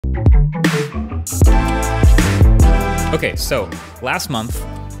Okay, so last month,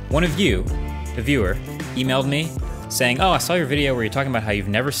 one of you, the viewer, emailed me saying, oh, I saw your video where you're talking about how you've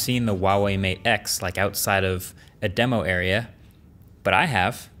never seen the Huawei Mate X like outside of a demo area, but I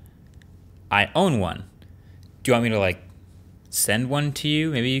have. I own one. Do you want me to like send one to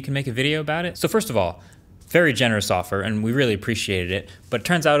you? Maybe you can make a video about it? So first of all, very generous offer, and we really appreciated it, but it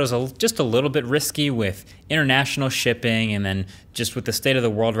turns out it was just a little bit risky with international shipping, and then just with the state of the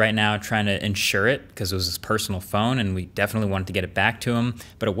world right now, trying to insure it, because it was his personal phone, and we definitely wanted to get it back to him,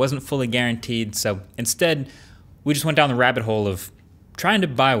 but it wasn't fully guaranteed, so instead, we just went down the rabbit hole of trying to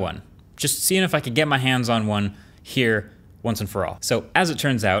buy one, just seeing if I could get my hands on one here once and for all. So as it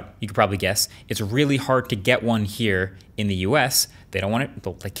turns out, you could probably guess, it's really hard to get one here in the US. They don't want it,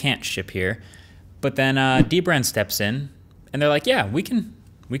 well, they can't ship here. But then Dbrand steps in, and they're like, yeah, we can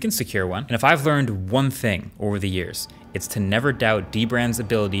secure one. And if I've learned one thing over the years, it's to never doubt Dbrand's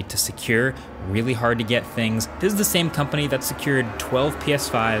ability to secure really hard to get things. This is the same company that secured 12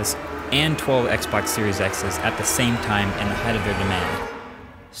 PS5s and 12 Xbox Series X's at the same time in the height of their demand.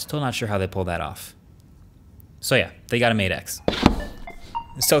 Still not sure how they pulled that off. So yeah, they got a Mate X.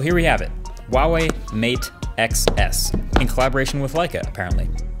 So here we have it, Huawei Mate XS, in collaboration with Leica, apparently.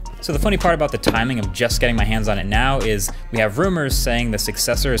 So the funny part about the timing of just getting my hands on it now is we have rumors saying the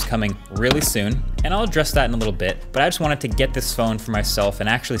successor is coming really soon, and I'll address that in a little bit, but I just wanted to get this phone for myself and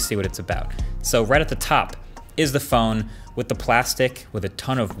actually see what it's about. So right at the top is the phone with the plastic with a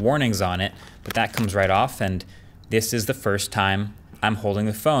ton of warnings on it, but that comes right off, and this is the first time I'm holding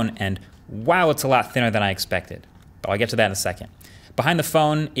the phone, and wow, it's a lot thinner than I expected. But I'll get to that in a second. Behind the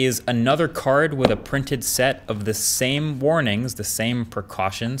phone is another card with a printed set of the same warnings, the same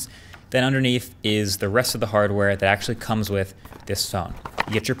precautions. Then underneath is the rest of the hardware that actually comes with this phone.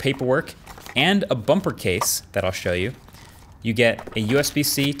 You get your paperwork and a bumper case that I'll show you. You get a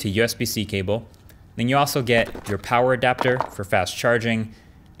USB-C to USB-C cable. Then you also get your power adapter for fast charging,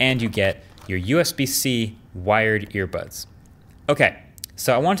 and you get your USB-C wired earbuds. Okay.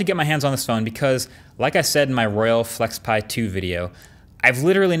 So I wanted to get my hands on this phone because, like I said in my Royal FlexPi 2 video, I've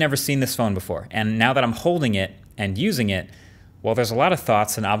literally never seen this phone before. And now that I'm holding it and using it, well, there's a lot of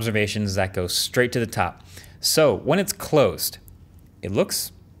thoughts and observations that go straight to the top. So when it's closed, it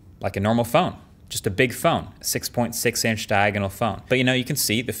looks like a normal phone, just a big phone, a 6.6-inch diagonal phone. But you know, you can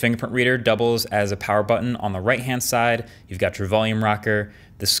see the fingerprint reader doubles as a power button on the right-hand side. You've got your volume rocker.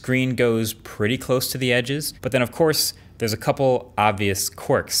 The screen goes pretty close to the edges. But then, of course, there's a couple obvious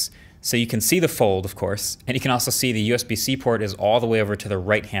quirks. So you can see the fold, of course, and you can also see the USB-C port is all the way over to the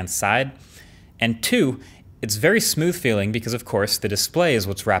right-hand side. And two, it's very smooth feeling because, of course, the display is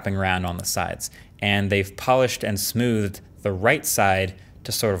what's wrapping around on the sides. And they've polished and smoothed the right side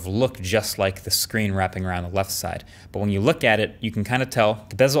to sort of look just like the screen wrapping around the left side. But when you look at it, you can kind of tell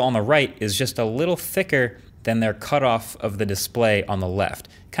the bezel on the right is just a little thicker than their cutoff of the display on the left.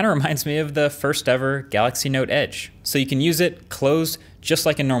 Kind of reminds me of the first ever Galaxy Note Edge. So you can use it closed just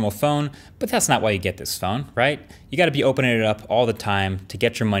like a normal phone, but that's not why you get this phone, right? You gotta be opening it up all the time to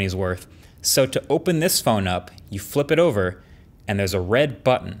get your money's worth. So to open this phone up, you flip it over and there's a red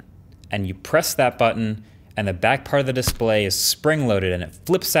button, and you press that button and the back part of the display is spring-loaded and it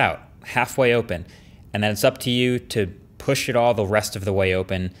flips out halfway open. And then it's up to you to push it all the rest of the way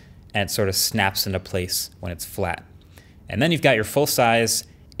open, and it sort of snaps into place when it's flat. And then you've got your full-size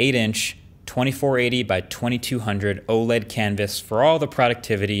 8-inch 2480 by 2200 OLED canvas for all the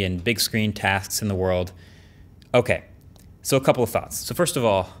productivity and big screen tasks in the world. Okay, so a couple of thoughts. So first of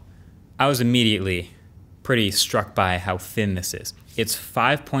all, I was immediately pretty struck by how thin this is. It's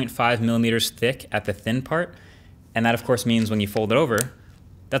 5.5 millimeters thick at the thin part, and that of course means when you fold it over,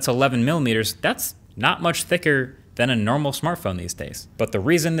 that's 11 millimeters. That's not much thicker than a normal smartphone these days. But the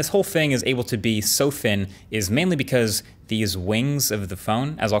reason this whole thing is able to be so thin is mainly because these wings of the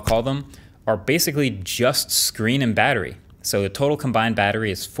phone, as I'll call them, are basically just screen and battery. So the total combined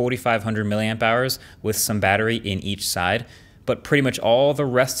battery is 4,500 milliamp hours with some battery in each side, but pretty much all the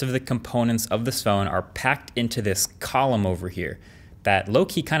rest of the components of this phone are packed into this column over here that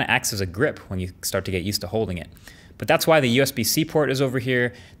low-key kind of acts as a grip when you start to get used to holding it. But that's why the USB-C port is over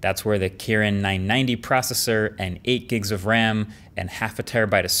here. That's where the Kirin 990 processor and 8 gigs of RAM and half a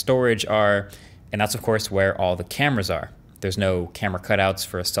terabyte of storage are. And that's of course where all the cameras are. There's no camera cutouts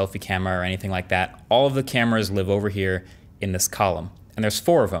for a selfie camera or anything like that. All of the cameras live over here in this column. And there's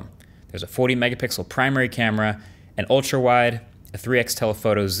 4 of them. There's a 40 megapixel primary camera, an ultra wide, a 3x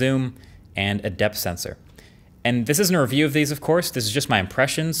telephoto zoom, and a depth sensor. And this isn't a review of these, of course, this is just my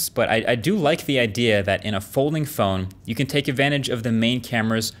impressions, but I do like the idea that in a folding phone, you can take advantage of the main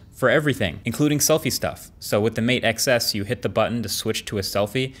cameras for everything, including selfie stuff. So with the Mate XS, you hit the button to switch to a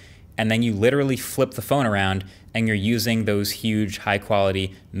selfie, and then you literally flip the phone around and you're using those huge high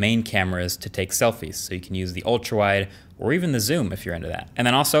quality main cameras to take selfies. So you can use the ultra wide or even the zoom if you're into that. And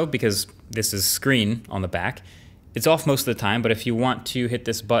then also, because this is screen on the back, it's off most of the time, but if you want to hit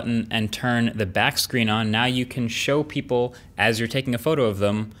this button and turn the back screen on, now you can show people as you're taking a photo of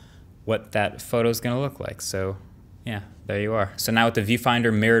them what that photo is gonna look like. So yeah, there you are. So now with the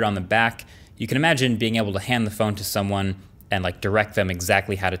viewfinder mirrored on the back, you can imagine being able to hand the phone to someone and like direct them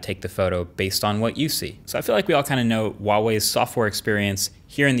exactly how to take the photo based on what you see. So I feel like we all kind of know Huawei's software experience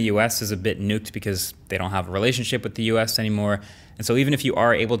here in the US is a bit nuked because they don't have a relationship with the US anymore. And so even if you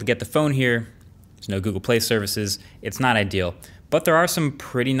are able to get the phone here, there's no Google Play services, it's not ideal. But there are some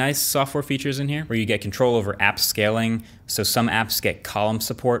pretty nice software features in here where you get control over app scaling. So some apps get column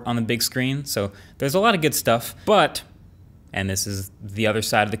support on the big screen. So there's a lot of good stuff, but, and this is the other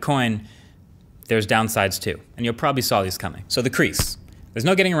side of the coin, there's downsides too. And you'll probably saw these coming. So the crease. There's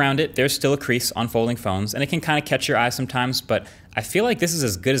no getting around it. There's still a crease on folding phones, and it can kind of catch your eye sometimes, but I feel like this is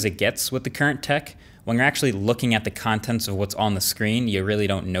as good as it gets with the current tech. When you're actually looking at the contents of what's on the screen, you really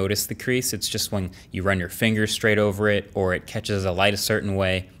don't notice the crease. It's just when you run your fingers straight over it or it catches a light a certain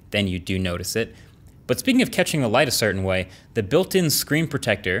way, then you do notice it. But speaking of catching the light a certain way, the built-in screen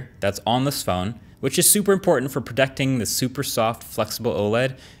protector that's on this phone, which is super important for protecting the super soft, flexible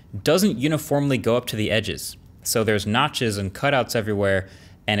OLED, doesn't uniformly go up to the edges. So there's notches and cutouts everywhere,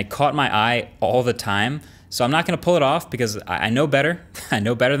 and it caught my eye all the time. So I'm not gonna pull it off because I know better. I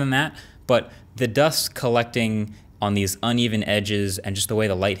know better than that, but the dust collecting on these uneven edges and just the way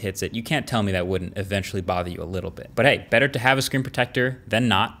the light hits it, you can't tell me that wouldn't eventually bother you a little bit. But hey, better to have a screen protector than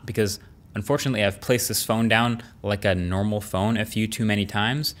not, because unfortunately I've placed this phone down like a normal phone a few too many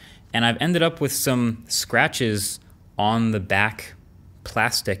times, and I've ended up with some scratches on the back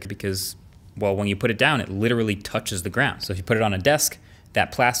plastic because, well, when you put it down, it literally touches the ground. So if you put it on a desk,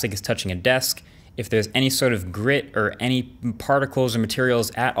 that plastic is touching a desk. If there's any sort of grit or any particles or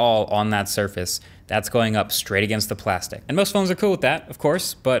materials at all on that surface, that's going up straight against the plastic. And most phones are cool with that, of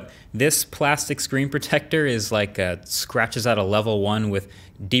course, but this plastic screen protector is like scratches at a level 1 with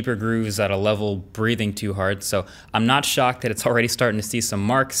deeper grooves at a level breathing too hard. So I'm not shocked that it's already starting to see some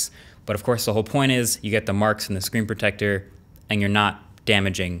marks, but of course the whole point is you get the marks in the screen protector and you're not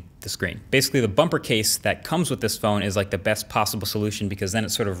damaging the screen. Basically, the bumper case that comes with this phone is like the best possible solution because then it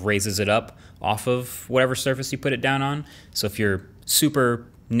sort of raises it up off of whatever surface you put it down on. So if you're super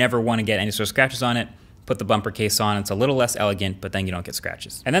never want to get any sort of scratches on it, put the bumper case on. It's a little less elegant, but then you don't get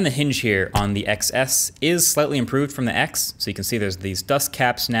scratches. And then the hinge here on the XS is slightly improved from the X. So you can see there's these dust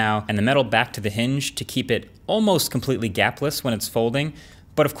caps now and the metal back to the hinge to keep it almost completely gapless when it's folding.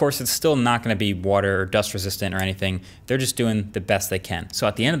 But of course, it's still not going to be water or dust resistant or anything. They're just doing the best they can. So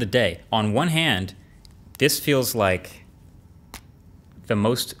at the end of the day, on one hand, this feels like the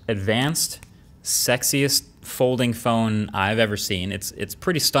most advanced, sexiest folding phone I've ever seen. It's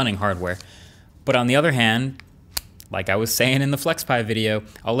pretty stunning hardware. But on the other hand, like I was saying in the FlexPi video,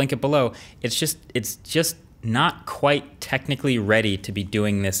 I'll link it below, it's just not quite technically ready to be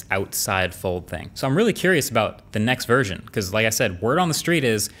doing this outside fold thing. So I'm really curious about the next version, because like I said, word on the street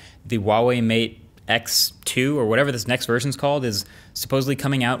is the Huawei Mate X2 or whatever this next version's called is supposedly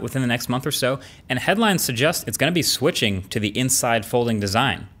coming out within the next month or so, and headlines suggest it's gonna be switching to the inside folding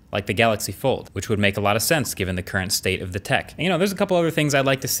design, like the Galaxy Fold, which would make a lot of sense given the current state of the tech. And, you know, there's a couple other things I'd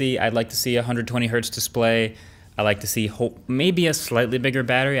like to see. I'd like to see a 120 Hertz display. I like to see maybe a slightly bigger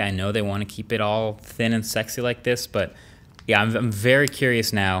battery. I know they want to keep it all thin and sexy like this, but yeah, I'm very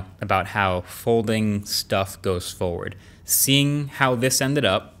curious now about how folding stuff goes forward. Seeing how this ended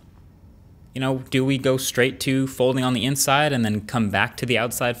up, you know, do we go straight to folding on the inside and then come back to the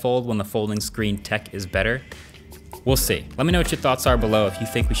outside fold when the folding screen tech is better? We'll see. Let me know what your thoughts are below if you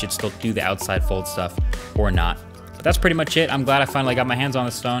think we should still do the outside fold stuff or not. But that's pretty much it. I'm glad I finally got my hands on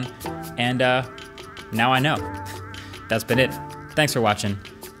this phone, and now I know. That's been it. Thanks for watching.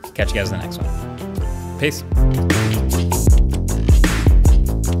 Catch you guys in the next one. Peace.